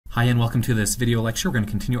Hi and welcome to this video lecture. We're going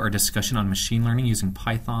to continue our discussion on machine learning using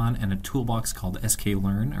Python and a toolbox called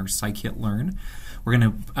SKLearn or scikit-learn. We're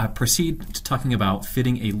going to proceed to talking about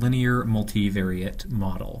fitting a linear multivariate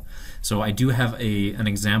model. So I do have an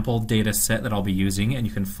example data set that I'll be using, and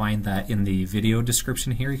you can find that in the video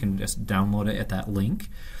description here. You can just download it at that link.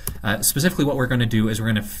 Specifically what we're going to do is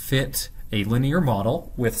we're going to fit a linear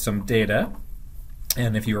model with some data.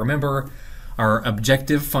 And if you remember, our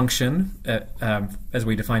objective function, as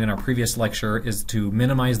we defined in our previous lecture, is to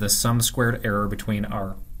minimize the sum squared error between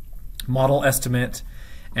our model estimate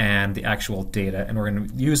and the actual data. And we're going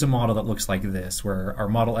to use a model that looks like this, where our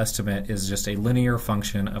model estimate is just a linear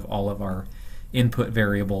function of all of our input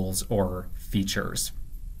variables or features.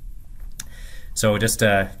 So just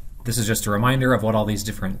this is just a reminder of what all these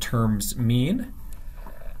different terms mean.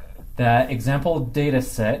 That example data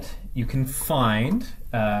set you can find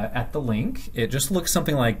at the link. It just looks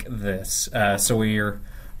something like this. So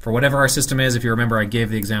for whatever our system is, if you remember, I gave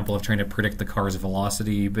the example of trying to predict the car's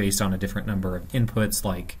velocity based on a different number of inputs,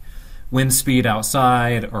 like wind speed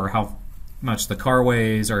outside, or how much the car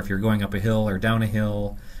weighs, or if you're going up a hill or down a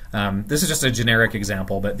hill. This is just a generic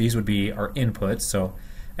example, but these would be our inputs. So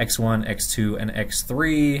x1, x2, and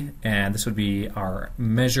x3, and this would be our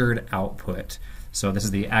measured output. So this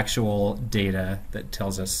is the actual data that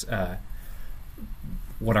tells us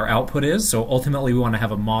what our output is. So ultimately we want to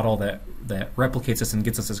have a model that replicates this and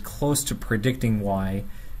gets us as close to predicting y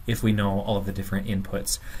if we know all of the different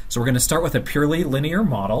inputs. So we're going to start with a purely linear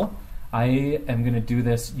model. I am going to do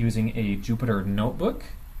this using a Jupyter notebook.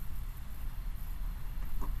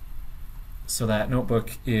 So that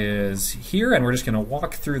notebook is here, and we're just going to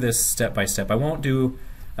walk through this step by step. I won't do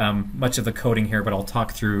much of the coding here, but I'll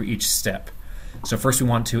talk through each step. So first we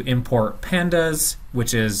want to import pandas,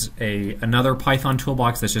 which is another Python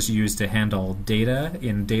toolbox that's just used to handle data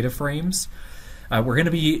in data frames. We're going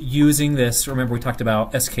to be using this, remember we talked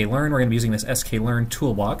about SKLearn, we're going to be using this SKLearn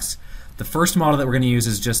toolbox. The first model that we're going to use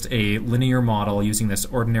is just a linear model using this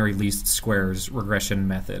ordinary least squares regression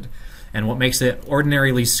method. And what makes it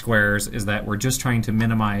ordinary least squares is that we're just trying to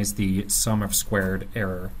minimize the sum of squared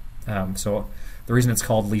error. So the reason it's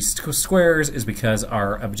called least squares is because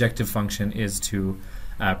our objective function is to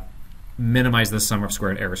minimize the sum of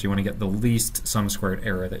squared error. So you want to get the least sum squared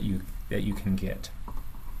error that you can get.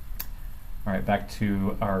 All right, back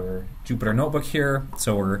to our Jupyter notebook here.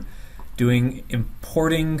 So we're doing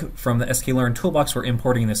importing from the SKLearn toolbox. We're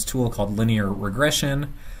importing this tool called linear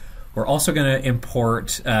regression. We're also going to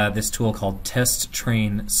import this tool called test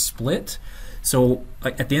train split. So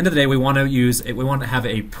at the end of the day, we want to have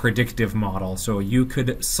a predictive model. So you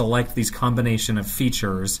could select these combination of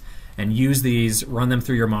features and use these, run them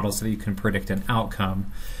through your model so that you can predict an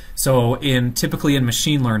outcome. So typically in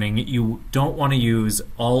machine learning, you don't want to use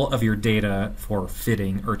all of your data for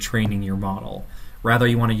fitting or training your model. Rather,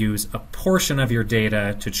 you want to use a portion of your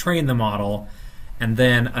data to train the model, and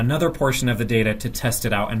then another portion of the data to test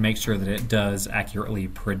it out and make sure that it does accurately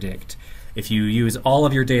predict. If you use all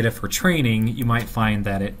of your data for training, you might find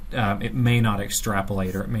that it may not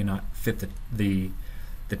extrapolate, or it may not fit the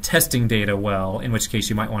testing data well, in which case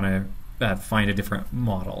you might want to find a different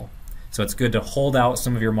model. So it's good to hold out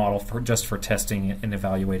some of your model just for testing and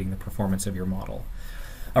evaluating the performance of your model.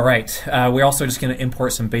 All right, we're also just going to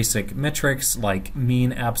import some basic metrics like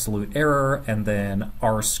mean absolute error and then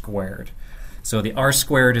r squared. So the r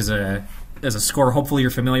squared is a score. Hopefully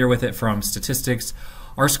you're familiar with it from statistics.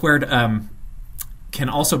 R squared can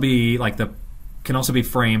also be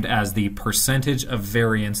framed as the percentage of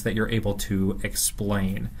variance that you're able to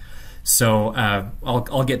explain. So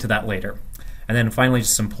I'll get to that later. And then finally,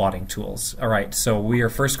 just some plotting tools. All right, so we are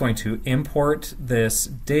first going to import this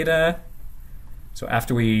data. So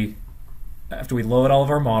after we load all of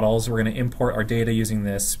our models, we're going to import our data using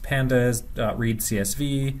this pandas read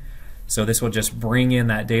CSV. So this will just bring in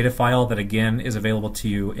that data file that again is available to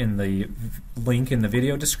you in the link in the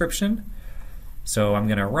video description. So I'm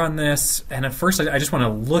going to run this, and at first I just want to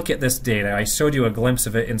look at this data. I showed you a glimpse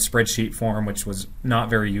of it in spreadsheet form, which was not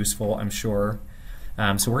very useful, I'm sure.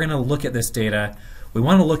 So we're going to look at this data. We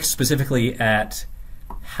want to look specifically at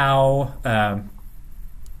how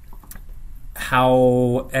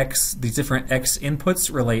these different x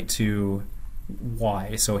inputs relate to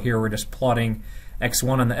y. So here we're just plotting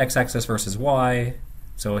x1 on the x-axis versus y.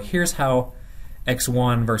 So here's how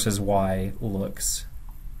x1 versus y looks.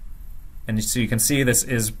 And so you can see this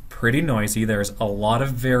is pretty noisy. There's a lot of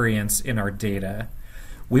variance in our data.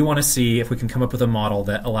 We want to see if we can come up with a model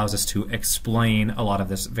that allows us to explain a lot of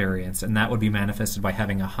this variance, and that would be manifested by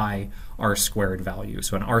having a high r squared value.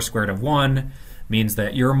 So an r squared of 1 means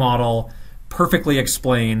that your model perfectly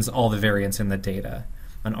explains all the variance in the data.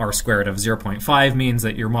 an R squared of 0.5 means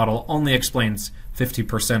that your model only explains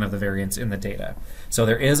 50% of the variance in the data. So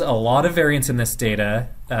there is a lot of variance in this data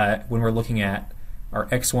when we're looking at our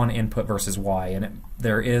x1 input versus y, and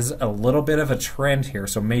there is a little bit of a trend here.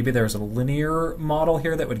 So maybe there's a linear model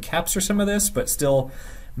here that would capture some of this, but still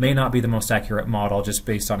may not be the most accurate model just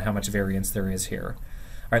based on how much variance there is here.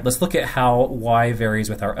 All right, let's look at how y varies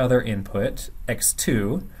with our other input,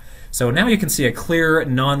 x2. So now you can see a clear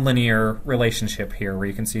nonlinear relationship here where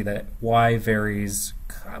you can see that y varies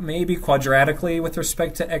maybe quadratically with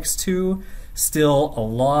respect to x2. Still a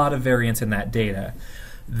lot of variance in that data.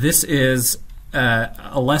 This is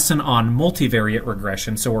a lesson on multivariate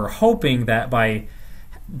regression, so we're hoping that by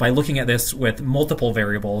looking at this with multiple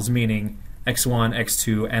variables, meaning x1,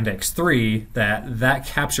 x2, and x3, that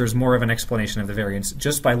captures more of an explanation of the variance.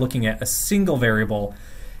 Just by looking at a single variable,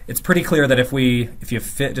 it's pretty clear that if you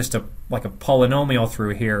fit just like a polynomial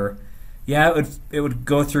through here, yeah, it would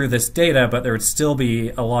go through this data, but there would still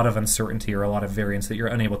be a lot of uncertainty or a lot of variance that you're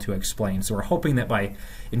unable to explain. So we're hoping that by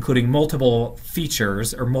including multiple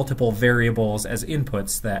features or multiple variables as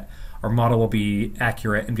inputs, that our model will be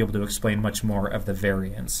accurate and be able to explain much more of the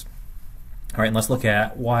variance. All right, and let's look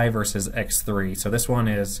at y versus x3. So this one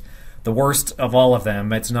is the worst of all of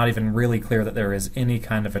them. It's not even really clear that there is any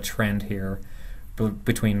kind of a trend here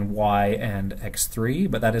between y and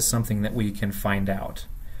x3, but that is something that we can find out.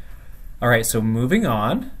 All right, so moving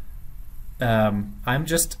on,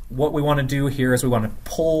 what we want to do here is we want to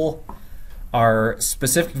pull our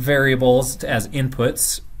specific variables as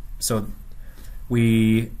inputs. So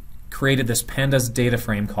we created this pandas data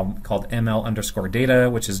frame called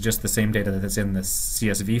ml_data, which is just the same data that's in the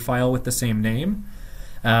CSV file with the same name.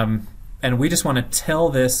 And we just want to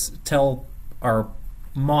tell our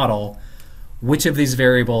model which of these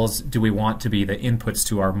variables do we want to be the inputs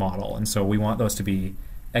to our model. And so we want those to be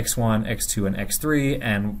x1, x2, and x3,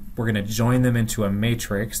 and we're going to join them into a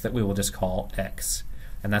matrix that we will just call x.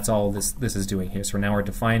 And that's all this is doing here. So now we're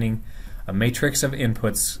defining a matrix of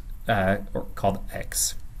inputs called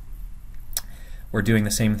x. We're doing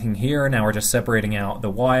the same thing here. Now we're just separating out the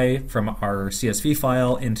y from our CSV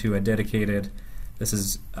file into a dedicated, this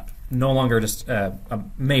is no longer just a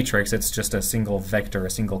matrix, it's just a single vector, a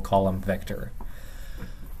single column vector.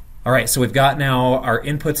 All right, so we've got now our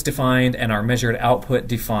inputs defined and our measured output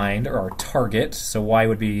defined, or our target. So y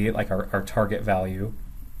would be like our target value.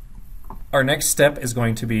 Our next step is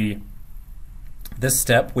going to be this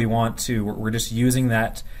step. We're just using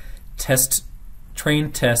that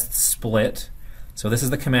train test split. So this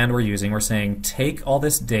is the command we're using. We're saying take all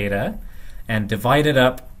this data and divide it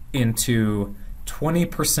up into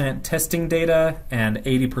 20% testing data and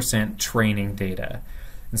 80% training data.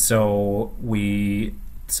 And so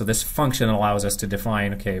this function allows us to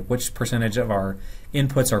define, okay, which percentage of our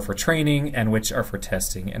inputs are for training and which are for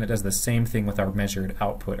testing. And it does the same thing with our measured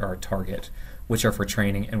output, or our target, which are for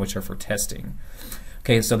training and which are for testing.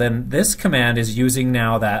 Okay, so then this command is using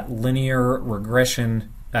now that linear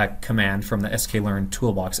regression command from the SKLearn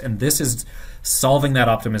toolbox. And this is solving that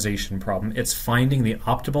optimization problem. It's finding the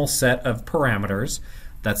optimal set of parameters.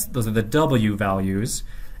 Those are the W values.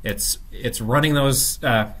 It's running those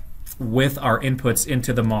with our inputs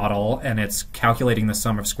into the model, and it's calculating the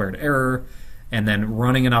sum of squared error and then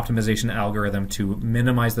running an optimization algorithm to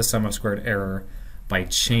minimize the sum of squared error by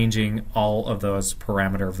changing all of those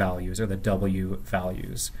parameter values, or the W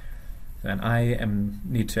values. And I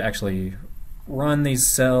need to actually run these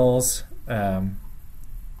cells. All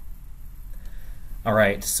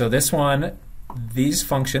right, so these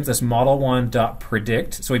functions, this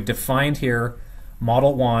model1.predict, so we've defined here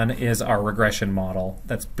model1 is our regression model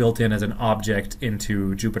that's built in as an object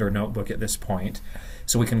into Jupyter Notebook at this point.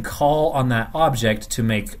 So we can call on that object to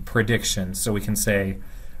make predictions. So we can say,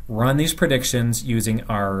 run these predictions using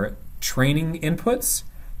our training inputs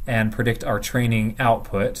and predict our training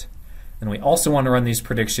output. And we also want to run these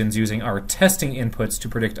predictions using our testing inputs to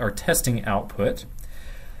predict our testing output.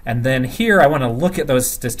 And then here I want to look at those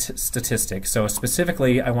statistics. So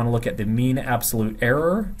specifically, I want to look at the mean absolute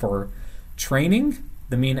error for training,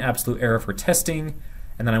 the mean absolute error for testing,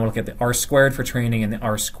 and then I want to look at the R squared for training and the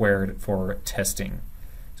R squared for testing.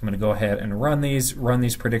 So I'm going to go ahead and run these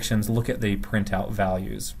predictions, look at the printout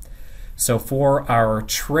values. So for our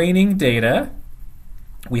training data,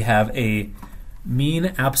 we have a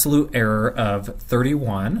mean absolute error of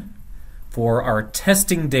 31. For our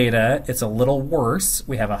testing data, it's a little worse.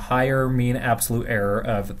 We have a higher mean absolute error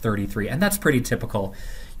of 33, and that's pretty typical.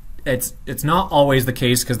 It's not always the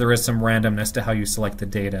case because there is some randomness to how you select the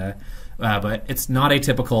data, but it's not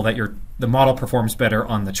atypical that the model performs better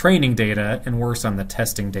on the training data and worse on the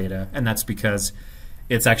testing data, and that's because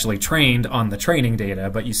it's actually trained on the training data,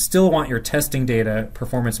 but you still want your testing data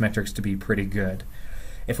performance metrics to be pretty good.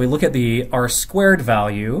 If we look at the R-squared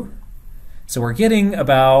value, so we're getting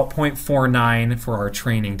about 0.49 for our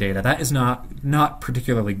training data. That is not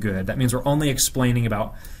particularly good. That means we're only explaining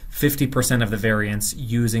about 50% of the variance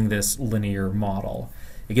using this linear model.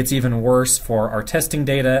 It gets even worse for our testing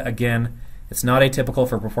data. Again, it's not atypical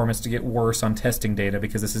for performance to get worse on testing data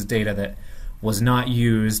because this is data that was not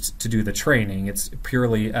used to do the training. It's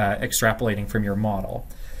purely extrapolating from your model.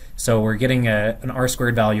 So we're getting an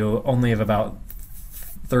R-squared value only of about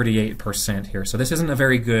 38% here. So this isn't a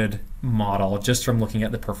very good model just from looking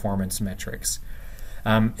at the performance metrics.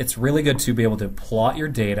 It's really good to be able to plot your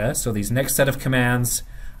data. So these next set of commands,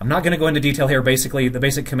 I'm not going to go into detail here. Basically, the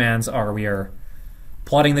basic commands are we are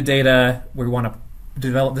plotting the data. We want to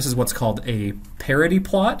develop, this is what's called a parity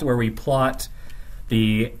plot, where we plot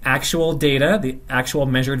the actual data, the actual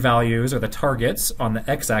measured values or the targets on the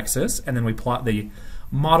x-axis, and then we plot the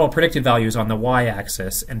model predicted values on the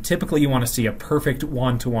y-axis. And typically you want to see a perfect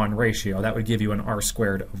 1-to-1 ratio. That would give you an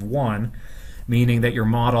R-squared of 1, meaning that your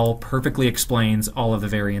model perfectly explains all of the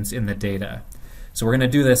variance in the data. So we're going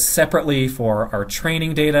to do this separately for our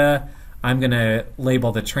training data. I'm going to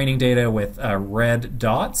label the training data with red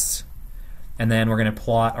dots, and then we're going to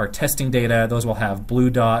plot our testing data. Those will have blue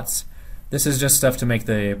dots. This is just stuff to make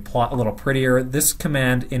the plot a little prettier. This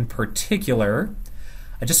command in particular,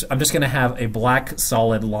 I'm just going to have a black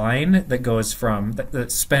solid line that goes from,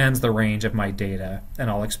 that spans the range of my data, and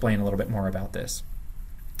I'll explain a little bit more about this.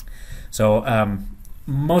 So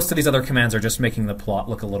most of these other commands are just making the plot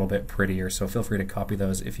look a little bit prettier, so feel free to copy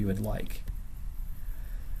those if you would like.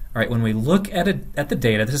 All right, when we look at the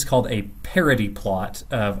data, this is called a parity plot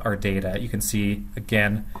of our data. You can see,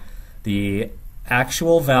 again, the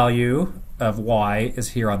actual value of y is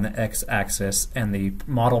here on the x-axis, and the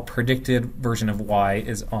model predicted version of y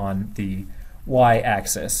is on the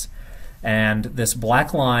y-axis. And this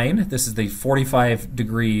black line, this is the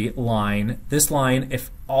 45-degree line. This line,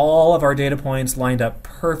 if all of our data points lined up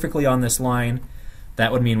perfectly on this line,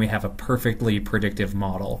 that would mean we have a perfectly predictive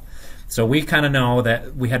model. So we kind of know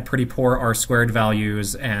that we had pretty poor R-squared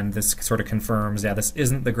values, and this sort of confirms, yeah, this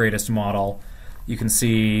isn't the greatest model. You can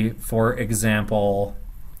see, for example,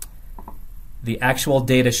 the actual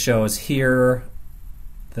data shows here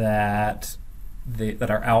that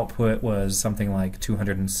our output was something like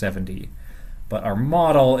 270, but our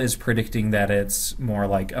model is predicting that it's more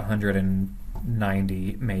like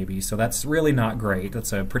 190 maybe. So that's really not great.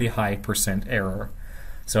 That's a pretty high % error.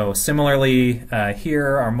 So similarly,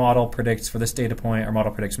 here our model predicts, for this data point, our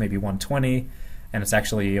model predicts maybe 120, and it's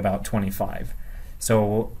actually about 25.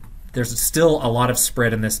 So there's still a lot of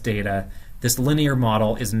spread in this data. This linear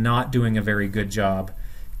model is not doing a very good job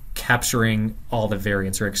capturing all the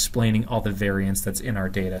variance or explaining all the variance that's in our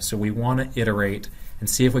data. So we want to iterate and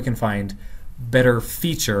see if we can find better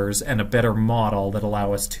features and a better model that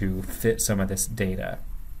allow us to fit some of this data.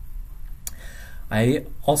 I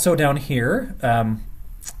also down here,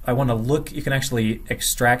 I want to look, you can actually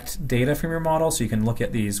extract data from your model, so you can look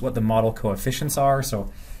at these, what the model coefficients are.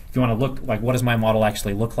 So if you want to look, like, what does my model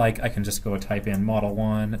actually look like, I can just go type in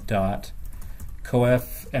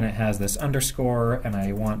model1.coef, and it has this underscore, and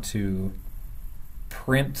I want to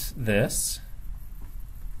print this.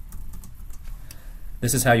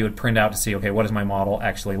 This is how you would print out to see, okay, what does my model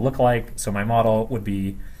actually look like? So my model would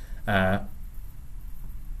be, so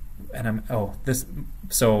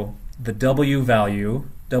the W value,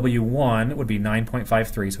 W1 would be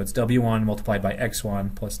 9.53, so it's W1 multiplied by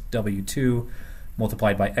X1 plus W2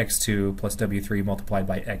 multiplied by X2 plus W3 multiplied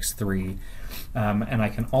by X3. And I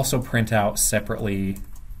can also print out separately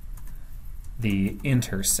the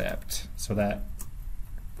intercept, so that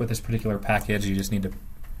with this particular package you just need to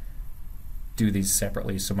do these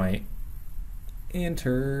separately. So my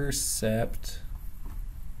intercept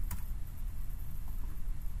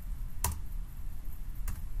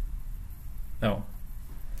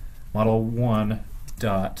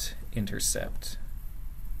model1.intercept.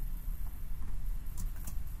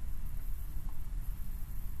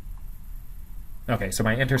 Okay, so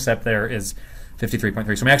my intercept there is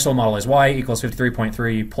 53.3. So my actual model is y equals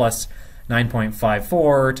 53.3 plus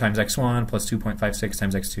 9.54 times x1 plus 2.56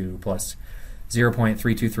 times x2 plus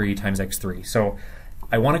 0.323 times x3. So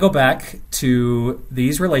I want to go back to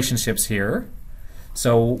these relationships here.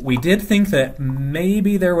 So we did think that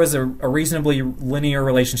maybe there was a reasonably linear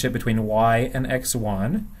relationship between y and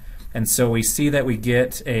x1, and so we see that we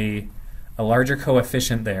get a larger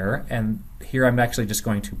coefficient there, and here I'm actually just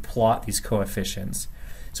going to plot these coefficients.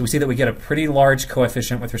 So we see that we get a pretty large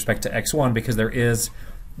coefficient with respect to x1 because there is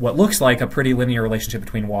what looks like a pretty linear relationship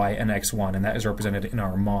between y and x1, and that is represented in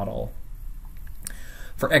our model.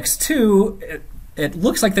 For x2, it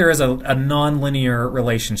looks like there is a nonlinear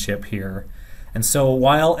relationship here. And so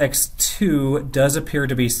while x2 does appear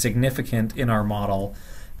to be significant in our model,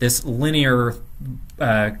 this linear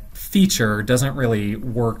feature doesn't really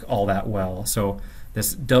work all that well. So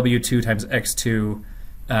this w2 times x2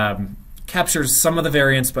 captures some of the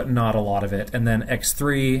variance, but not a lot of it. And then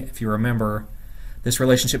x3, if you remember, this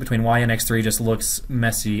relationship between y and x3 just looks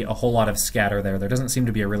messy, a whole lot of scatter there. There doesn't seem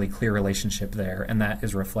to be a really clear relationship there, and that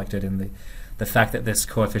is reflected in the fact that this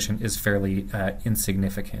coefficient is fairly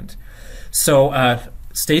insignificant. So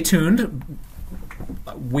stay tuned.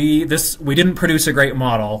 We didn't produce a great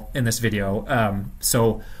model in this video,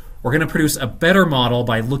 so we're going to produce a better model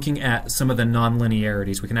by looking at some of the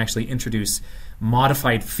nonlinearities. We can actually introduce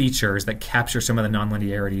modified features that capture some of the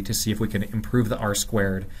nonlinearity to see if we can improve the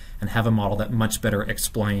R-squared and have a model that much better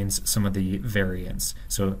explains some of the variance.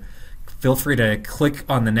 So feel free to click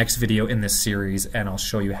on the next video in this series and I'll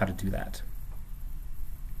show you how to do that.